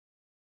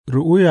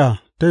Ru'uya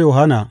ta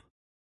Yohanna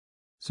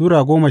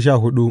Sura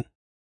 14.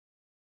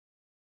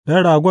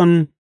 Ɗan ragon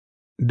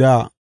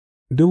da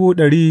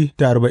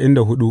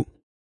 144.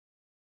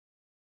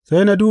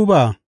 Sai na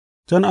duba,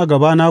 can a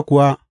gabana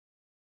kuwa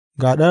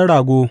ga Ɗan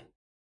Rago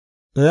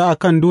tsaye a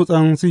kan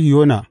Dutsen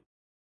Sihiyona,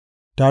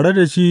 tare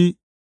da shi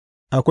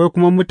akwai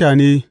kuma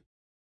mutane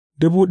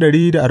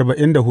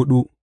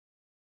 144,000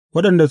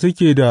 waɗanda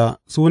suke da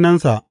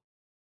sunansa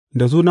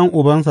da sunan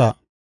Ubansa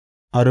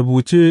a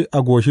rubuce a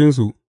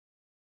goshinsu.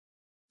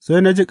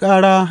 Sai na ji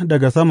ƙara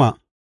daga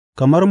sama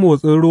kamar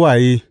motsin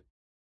ruwaye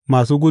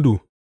masu gudu,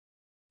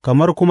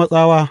 kamar kuma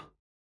tsawa;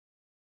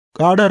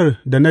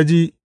 ƙarar da na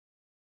ji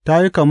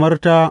ta yi kamar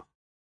ta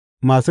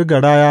masu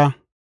garaya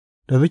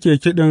da suke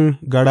kiɗin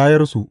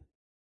garayarsu,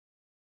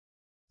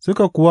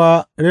 suka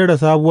kuwa rera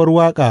sabuwar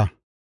waƙa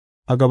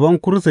a gaban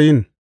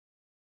kursiyin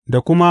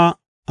da kuma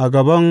a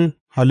gaban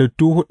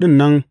halittu huɗun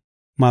nan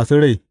masu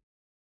rai,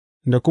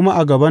 da kuma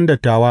a gaban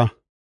dattawa.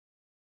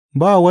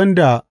 Ba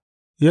wanda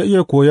ya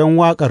iya koyon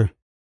waƙar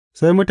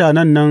sai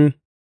mutanen nan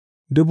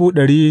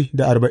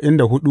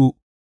 144,000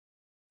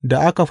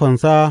 da aka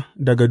fansa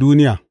daga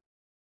duniya,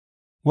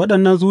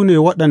 waɗannan su ne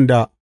waɗanda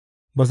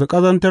ba su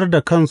ƙazantar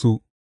da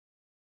kansu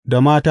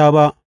da mata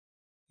ba,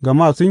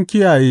 gama sun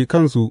kiyaye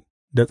kansu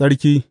da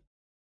tsarki,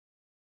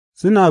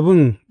 suna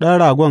bin Ɗan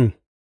Ragon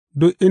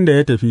duk inda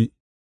ya tafi.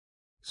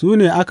 Su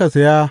ne aka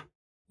saya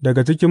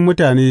daga cikin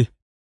mutane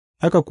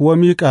aka kuwa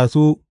miƙa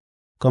su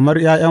kamar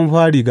 ’ya'yan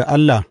fari ga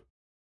Allah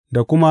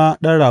da kuma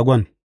Ɗan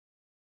Ragon;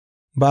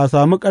 ba a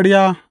sami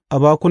ƙarya a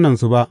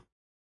bakunansu ba,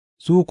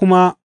 su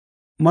kuma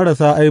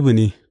marasa aibu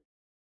ne.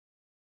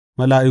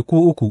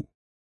 Mala'iku uku.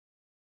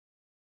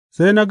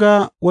 Sai na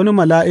ga wani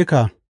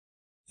mala'ika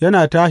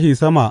yana tashi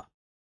sama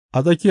a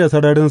tsakiyar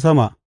sararin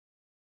sama,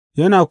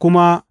 yana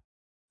kuma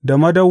da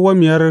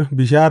madawwamiyar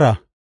bishara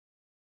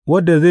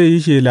wadda zai yi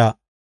shela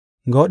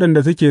ga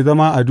waɗanda suke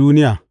zama a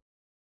duniya,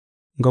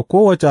 ga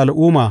kowace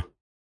al'umma,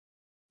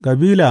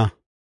 kabila,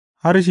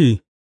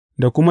 harshe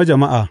da kuma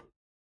jama'a.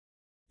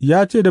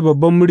 Ya ce da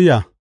babban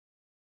murya,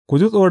 Ku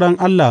ji tsoron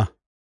Allah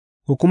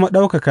ku kuma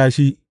ɗaukaka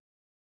shi,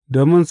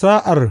 domin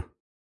sa'ar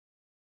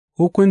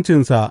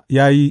hukuncinsa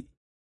ya yi;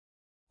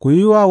 ku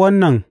yi wa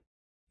Wannan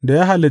da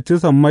ya halicci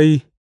sammai,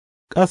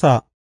 ƙasa,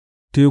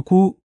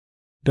 teku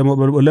da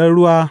maɓulɓulan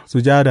ruwa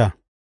sujada.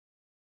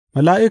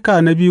 Mala'ika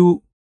na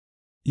biyu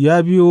ya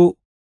biyo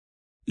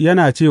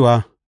yana cewa,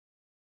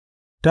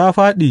 Ta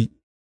fāɗi,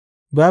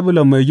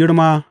 Babilon mai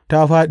girma ta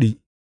fāɗi,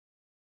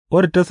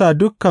 wadda ta sa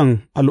dukan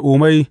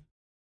al'ummai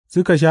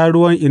suka sha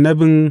ruwan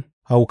inabin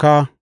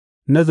hauka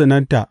na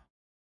zinanta.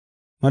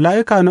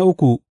 Mala'ika na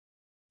uku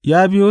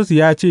ya biyo su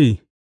ya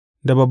ce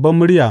da babban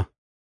murya,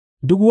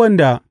 Duk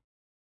wanda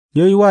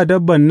ya yi wa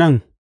dabban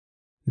nan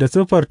da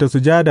siffarta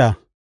sujada,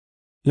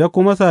 ya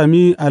kuma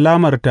sami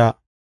alamarta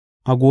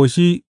a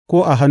goshi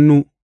ko a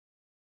hannu,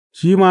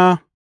 shi ma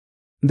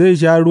zai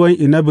sha ruwan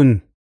inabin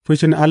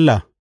fushin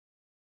Allah,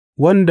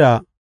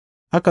 wanda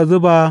aka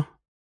zuba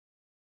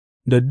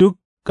da duk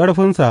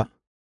ƙarfinsa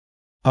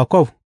a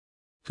kwaf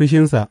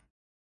fushinsa.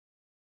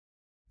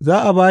 Za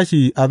a ba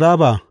shi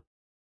azaba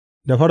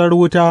da farar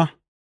wuta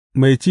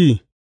mai ci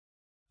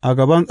a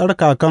gaban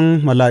tsarkakan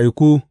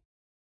mala'iku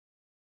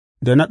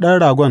da na Ɗan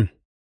Ragon,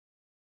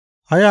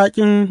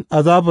 hayaƙin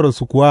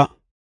azabarsu kuwa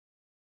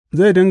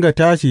zai dinga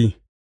tashi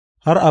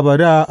har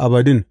abada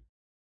abadin,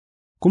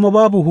 kuma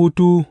babu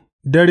hutu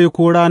dare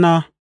ko rana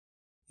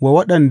wa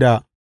waɗanda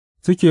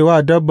suke wa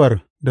dabbar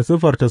da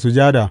siffarta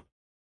sujada,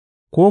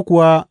 ko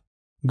kuwa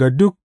ga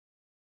duk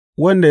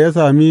wanda ya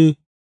sami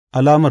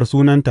alamar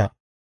sunanta.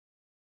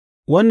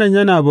 Wannan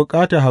yana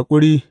bukata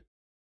haƙuri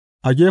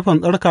a gefen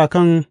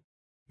tsarkakan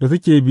da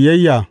suke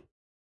biyayya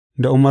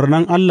da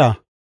umarnan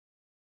Allah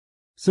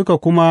suka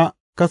kuma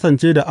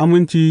kasance da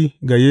aminci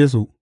ga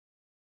Yesu.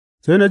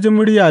 Sai na ji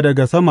murya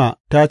daga sama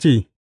ta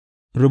ce,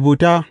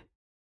 Rubuta,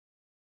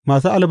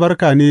 Masu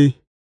albarka ne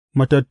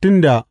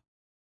matattun da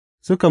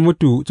suka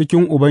mutu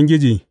cikin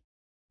Ubangiji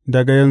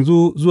daga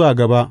yanzu zuwa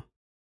gaba,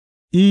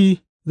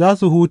 za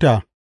su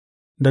huta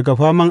daga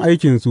faman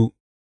aikinsu,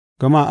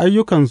 gama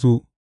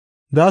ayyukansu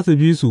za su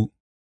bi su,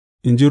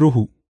 in ji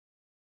Ruhu.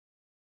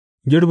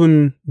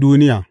 Girbin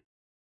duniya.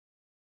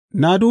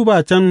 Na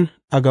duba can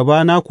a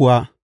gabana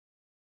kuwa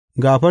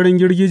ga farin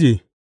girgije,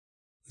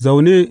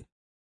 zaune,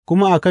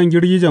 kuma a kan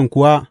girgijen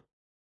kuwa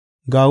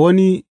ga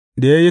wani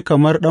da ya yi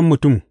kamar ɗan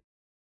mutum,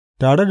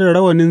 tare da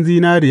rawanin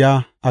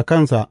zinariya a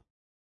kansa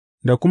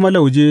da kuma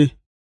lauje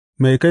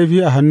mai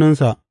kaifi a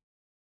hannunsa.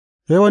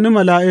 Sai wani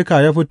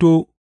mala'ika ya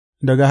fito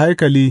daga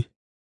haikali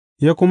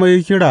ya kuma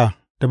yi kira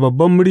da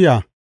babban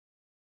murya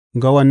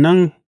ga wannan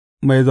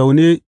mai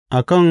zaune a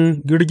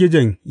kan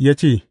girgijen ya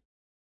ce,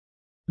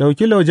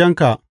 Ɗauki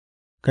laujenka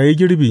ka yi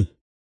girbi,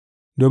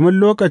 domin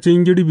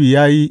lokacin girbi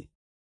ya yi,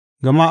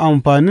 gama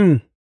amfanin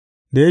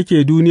da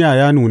yake duniya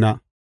ya nuna.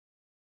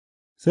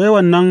 Sai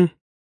wannan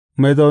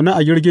mai zaune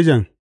a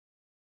girgijen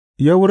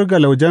ya wurga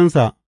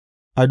laujensa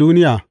a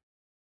duniya,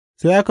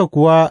 sai aka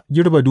kuwa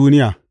girbe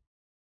duniya.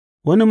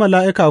 Wani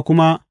mala'ika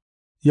kuma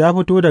ya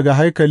fito daga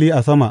haikali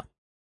a sama,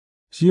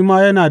 shi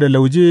ma yana da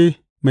lauje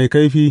mai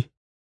kaifi,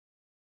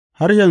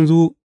 har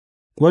yanzu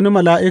wani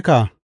mala'ika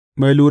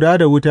mai lura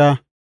da wuta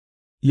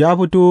ya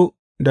fito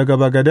daga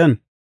bagaden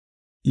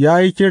ya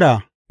yi kira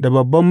da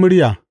babban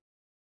murya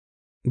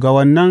ga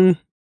wannan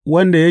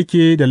wanda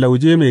yake da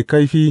lauje mai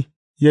kaifi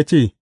ya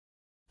ce,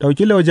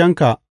 Ɗauki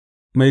laujenka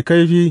mai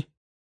kaifi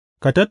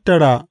ka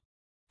tattara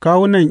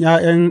kawunan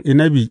 ’ya'yan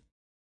inabi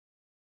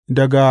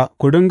daga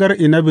kuringar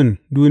inabin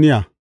duniya,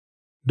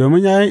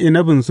 domin ’ya'yan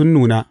inabin sun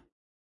nuna.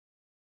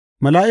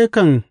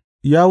 Mala'ikan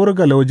ya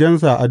wurga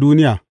laujensa a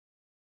duniya,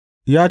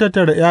 ya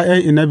tattara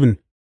 ’ya'yan inabin,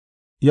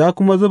 ya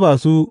kuma zuba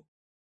su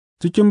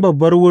cikin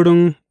babbar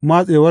wurin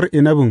matsewar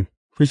inabin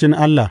fushin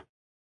Allah,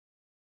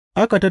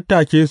 aka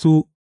tattake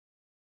su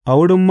a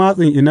wurin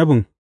matsin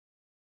inabin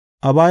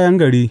a bayan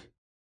gari,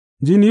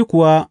 jini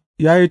kuwa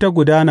ya yi ta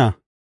gudana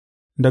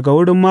daga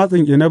wurin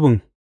matsin inabin,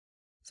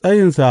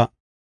 tsayinsa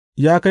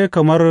ya kai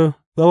kamar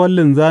tsawon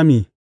linzami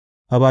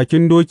a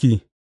bakin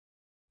doki,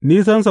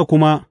 nisansa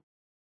kuma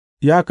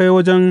ya kai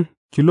wajen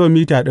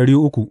kilomita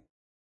 300.